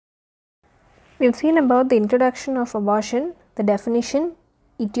We have seen about the introduction of abortion, the definition,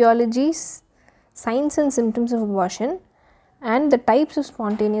 etiologies, signs and symptoms of abortion, and the types of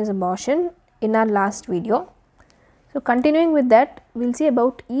spontaneous abortion in our last video. So, continuing with that, we will see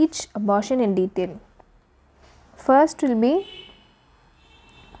about each abortion in detail. First will be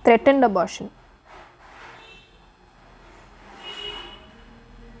threatened abortion.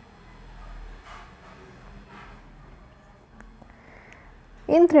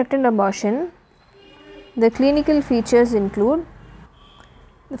 In threatened abortion, the clinical features include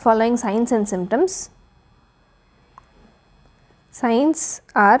the following signs and symptoms. Signs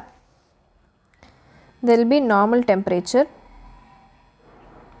are: there will be normal temperature,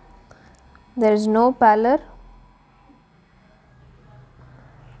 there is no pallor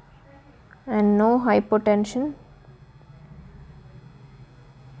and no hypotension,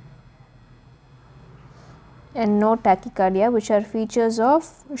 and no tachycardia, which are features of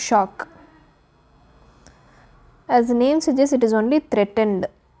shock. As the name suggests, it is only threatened.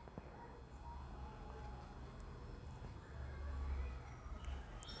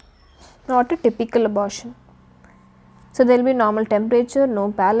 Not a typical abortion. So, there will be normal temperature,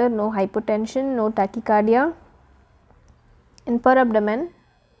 no pallor, no hypotension, no tachycardia. In per abdomen,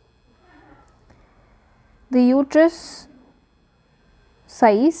 the uterus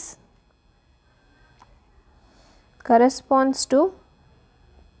size corresponds to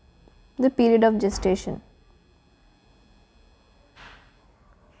the period of gestation,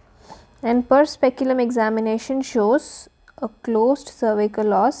 and per speculum examination shows a closed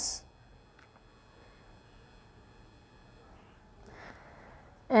cervical os,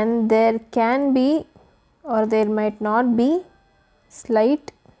 and there can be or there might not be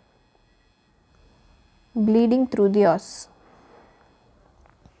slight bleeding through the os.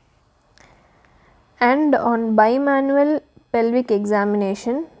 And on bimanual pelvic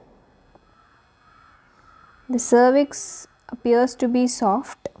examination, the cervix appears to be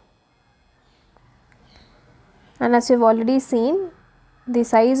soft, and as we have already seen, the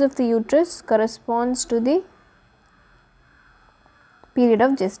size of the uterus corresponds to the period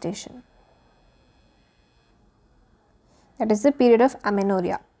of gestation, that is the period of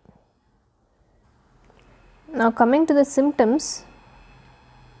amenorrhea. Now, coming to the symptoms,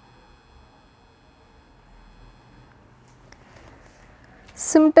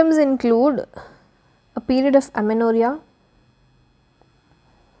 symptoms include a period of amenorrhea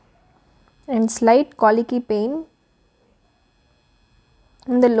and slight colicky pain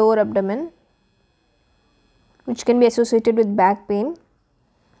in the lower abdomen, which can be associated with back pain,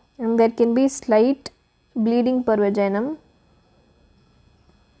 and there can be slight bleeding per vaginum.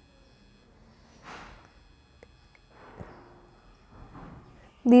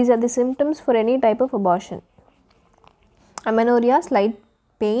 These are the symptoms for any type of abortion: amenorrhea, slight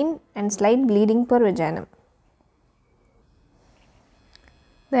pain and slight bleeding per vaginum.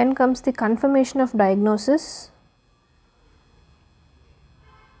 Then comes the confirmation of diagnosis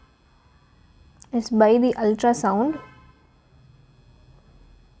is by the ultrasound,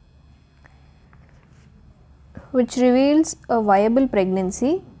 which reveals a viable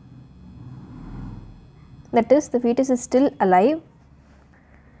pregnancy, that is, the fetus is still alive,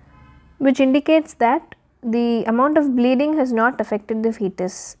 which indicates that the amount of bleeding has not affected the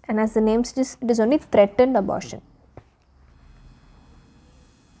fetus, and as the name suggests, it is only threatened abortion.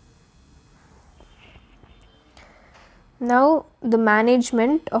 Now, the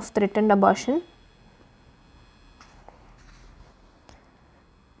management of threatened abortion.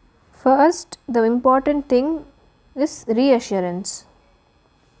 First, the important thing is reassurance.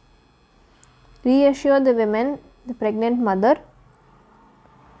 Reassure the women, the pregnant mother,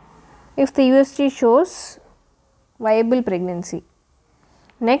 if the USG shows viable pregnancy.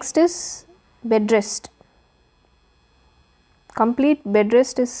 Next is bed rest. Complete bed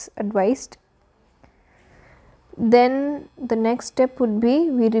rest is advised. Then the next step would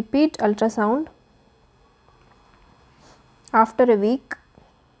be we repeat ultrasound after a week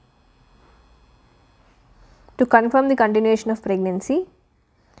to confirm the continuation of pregnancy.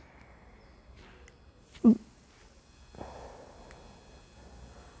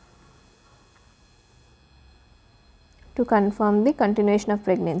 To confirm the continuation of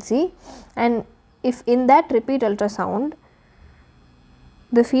pregnancy, and if in that repeat ultrasound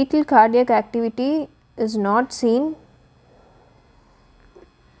the fetal cardiac activity is not seen,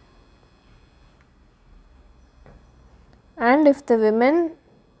 and if the woman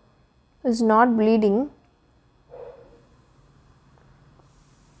is not bleeding,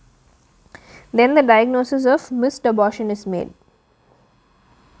 then the diagnosis of missed abortion is made.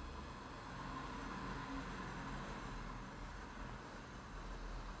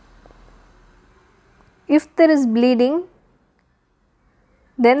 if there is bleeding,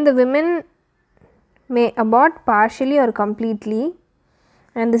 then the women may abort partially or completely,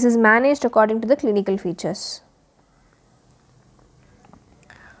 and this is managed according to the clinical features.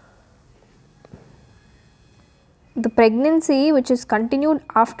 The pregnancy which is continued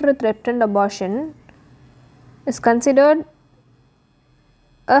after a threatened abortion is considered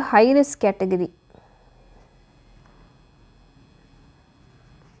a high risk category.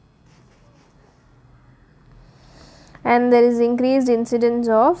 And there is increased incidence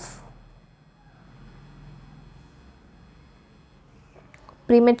of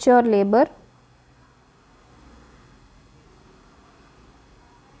premature labor,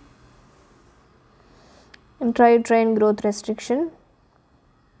 intrauterine growth restriction,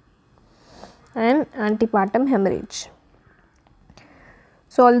 and antepartum hemorrhage.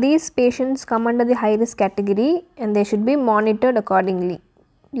 So, all these patients come under the high risk category and they should be monitored accordingly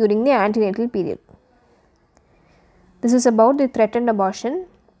during the antenatal period. This is about the threatened abortion.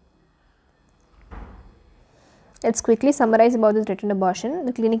 Let us quickly summarize about the threatened abortion.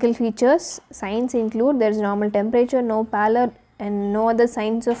 The clinical features, signs include there is normal temperature, no pallor, and no other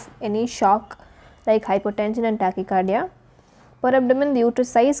signs of any shock like hypotension and tachycardia. Per abdomen, the uterus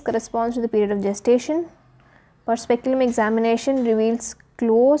size corresponds to the period of gestation. Per speculum examination reveals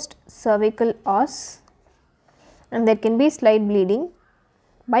closed cervical os and there can be slight bleeding.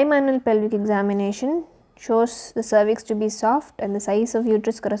 Bimanual pelvic examination shows the cervix to be soft and the size of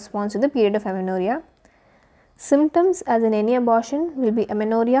uterus corresponds to the period of amenorrhea. Symptoms as in any abortion will be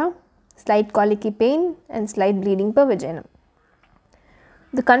amenorrhea, slight colicky pain and slight bleeding per vagina.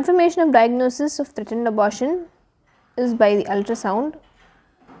 The confirmation of diagnosis of threatened abortion is by the ultrasound,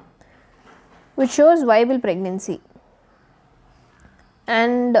 which shows viable pregnancy.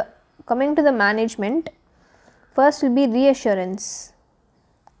 And coming to the management, first will be reassurance.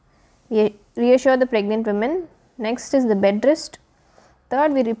 Reassure the pregnant women. Next is the bed rest.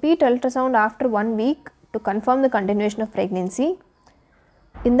 Third, we repeat ultrasound after 1 week to confirm the continuation of pregnancy.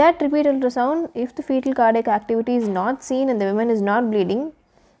 In that repeat ultrasound, if the fetal cardiac activity is not seen and the woman is not bleeding,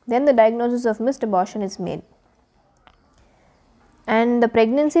 then the diagnosis of missed abortion is made. And the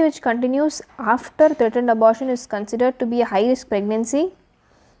pregnancy which continues after threatened abortion is considered to be a high risk pregnancy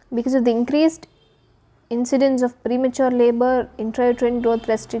because of the increased incidence of premature labor, intrauterine growth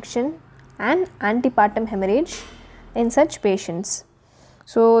restriction and antepartum hemorrhage in such patients.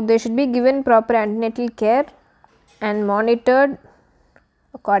 So, they should be given proper antenatal care and monitored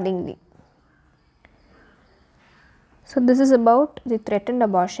accordingly. So, this is about the threatened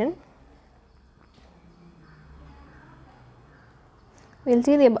abortion. We will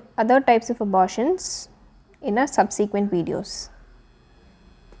see the other types of abortions in our subsequent videos.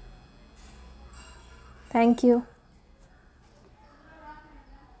 Thank you.